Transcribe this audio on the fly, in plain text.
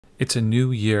It's a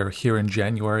new year here in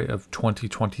January of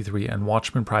 2023, and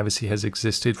Watchman Privacy has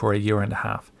existed for a year and a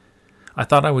half. I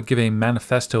thought I would give a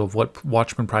manifesto of what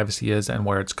Watchman Privacy is and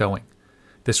where it's going.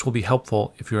 This will be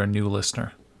helpful if you're a new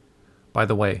listener. By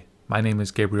the way, my name is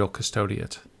Gabriel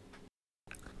Custodiate.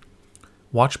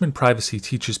 Watchman Privacy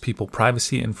teaches people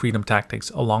privacy and freedom tactics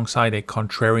alongside a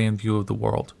contrarian view of the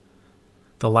world.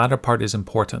 The latter part is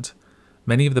important.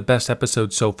 Many of the best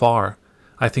episodes so far,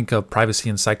 I think of Privacy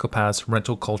and Psychopaths,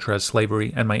 Rental Culture as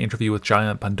Slavery, and my interview with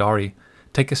Jayant Bhandari,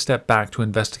 take a step back to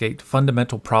investigate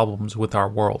fundamental problems with our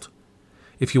world.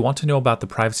 If you want to know about the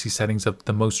privacy settings of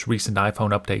the most recent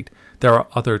iPhone update, there are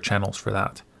other channels for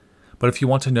that. But if you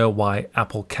want to know why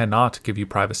Apple cannot give you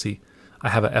privacy, I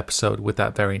have an episode with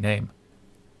that very name.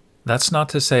 That's not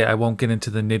to say I won't get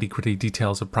into the nitty-gritty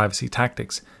details of privacy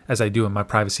tactics, as I do in my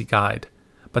privacy guide,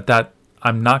 but that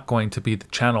I'm not going to be the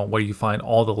channel where you find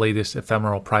all the latest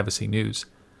ephemeral privacy news.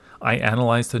 I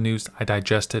analyze the news, I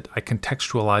digest it, I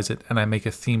contextualize it, and I make a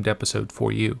themed episode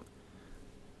for you.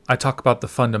 I talk about the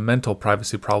fundamental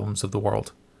privacy problems of the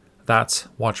world. That's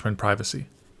Watchman Privacy.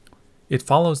 It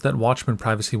follows that Watchman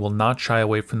Privacy will not shy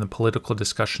away from the political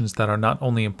discussions that are not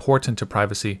only important to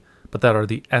privacy, but that are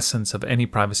the essence of any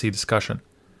privacy discussion.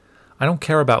 I don't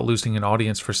care about losing an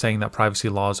audience for saying that privacy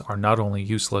laws are not only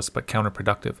useless but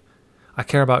counterproductive. I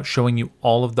care about showing you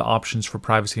all of the options for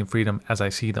privacy and freedom as I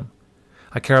see them.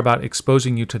 I care about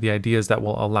exposing you to the ideas that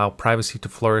will allow privacy to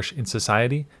flourish in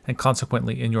society and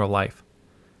consequently in your life.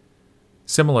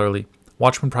 Similarly,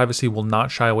 Watchman Privacy will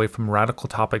not shy away from radical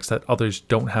topics that others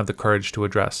don't have the courage to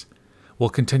address. We'll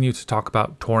continue to talk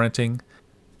about torrenting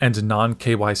and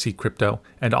non-KYC crypto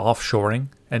and offshoring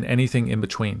and anything in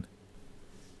between.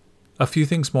 A few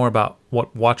things more about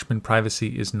what Watchman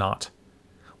Privacy is not.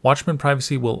 Watchman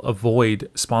Privacy will avoid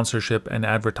sponsorship and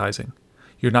advertising.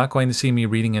 You're not going to see me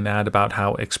reading an ad about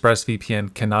how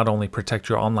ExpressVPN can not only protect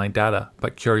your online data,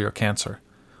 but cure your cancer.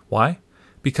 Why?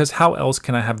 Because how else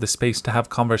can I have the space to have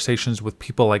conversations with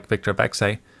people like Victor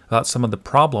Vexay about some of the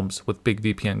problems with big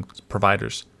VPN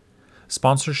providers?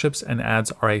 Sponsorships and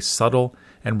ads are a subtle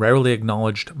and rarely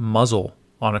acknowledged muzzle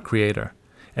on a creator,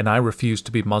 and I refuse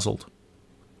to be muzzled.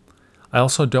 I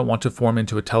also don't want to form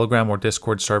into a Telegram or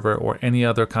Discord server or any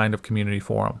other kind of community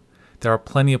forum. There are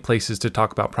plenty of places to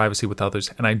talk about privacy with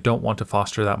others, and I don't want to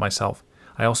foster that myself.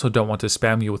 I also don't want to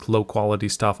spam you with low-quality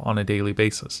stuff on a daily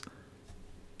basis.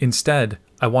 Instead,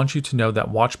 I want you to know that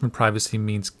Watchman Privacy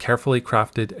means carefully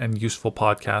crafted and useful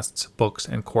podcasts, books,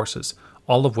 and courses,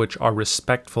 all of which are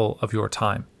respectful of your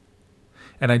time.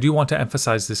 And I do want to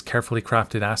emphasize this carefully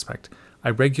crafted aspect.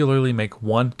 I regularly make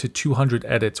 100 to 200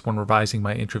 edits when revising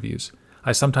my interviews.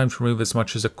 I sometimes remove as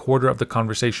much as a quarter of the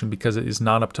conversation because it is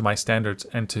not up to my standards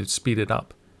and to speed it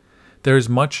up. There is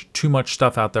too much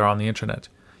stuff out there on the internet.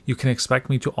 You can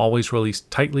expect me to always release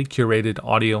tightly curated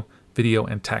audio, video,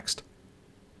 and text.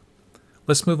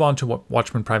 Let's move on to what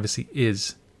Watchman Privacy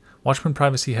is. Watchman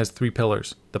Privacy has 3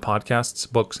 pillars: the podcasts,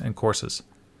 books, and courses.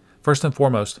 First and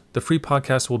foremost, the free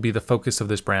podcast will be the focus of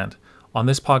this brand. On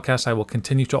this podcast, I will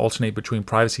continue to alternate between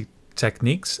privacy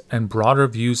techniques and broader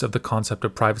views of the concept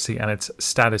of privacy and its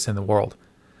status in the world.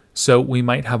 So we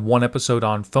might have one episode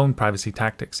on phone privacy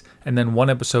tactics, and then one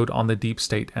episode on the deep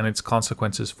state and its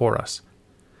consequences for us.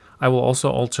 I will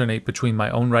also alternate between my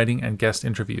own writing and guest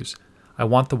interviews. I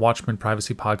want the Watchman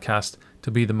Privacy podcast to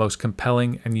be the most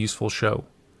compelling and useful show.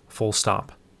 Full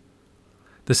stop.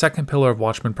 The second pillar of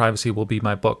Watchman Privacy will be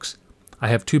my books. I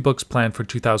have 2 books planned for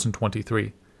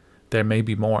 2023. There may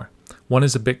be more. One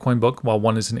is a Bitcoin book, while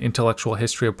one is an intellectual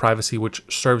history of privacy, which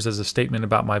serves as a statement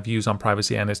about my views on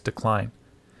privacy and its decline.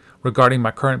 Regarding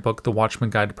my current book, The Watchman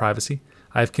Guide to Privacy,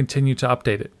 I have continued to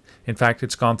update it. In fact,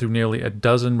 it's gone through nearly a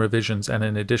dozen revisions and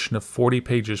an addition of 40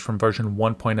 pages from version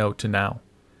 1.0 to now.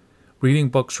 Reading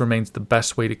books remains the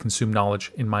best way to consume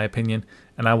knowledge, in my opinion,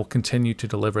 and I will continue to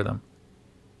deliver them.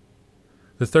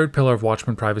 The third pillar of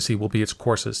Watchman Privacy will be its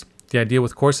courses. The idea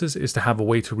with courses is to have a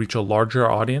way to reach a larger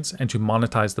audience and to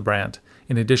monetize the brand,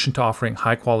 in addition to offering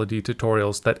high-quality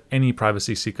tutorials that any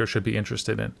privacy seeker should be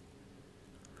interested in.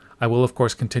 I will, of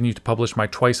course, continue to publish my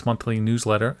twice-monthly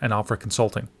newsletter and offer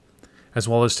consulting, as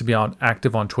well as to be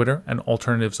active on Twitter and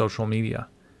alternative social media.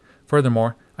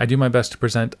 Furthermore, I do my best to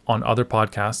present on other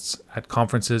podcasts, at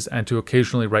conferences, and to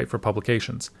occasionally write for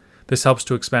publications. This helps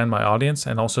to expand my audience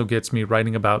and also gets me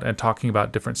writing about and talking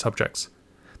about different subjects.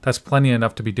 That's plenty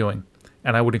enough to be doing,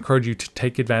 and I would encourage you to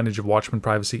take advantage of Watchman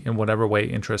Privacy in whatever way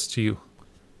interests you.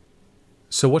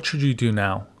 So what should you do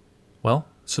now? Well,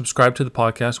 subscribe to the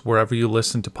podcast wherever you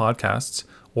listen to podcasts,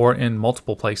 or in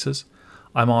multiple places.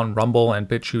 I'm on Rumble and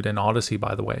BitChute and Odyssey,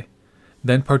 by the way.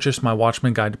 Then purchase my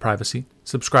Watchman Guide to Privacy,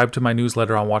 subscribe to my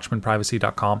newsletter on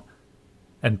watchmanprivacy.com,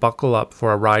 and buckle up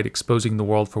for a ride exposing the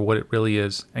world for what it really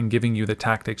is and giving you the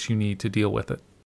tactics you need to deal with it.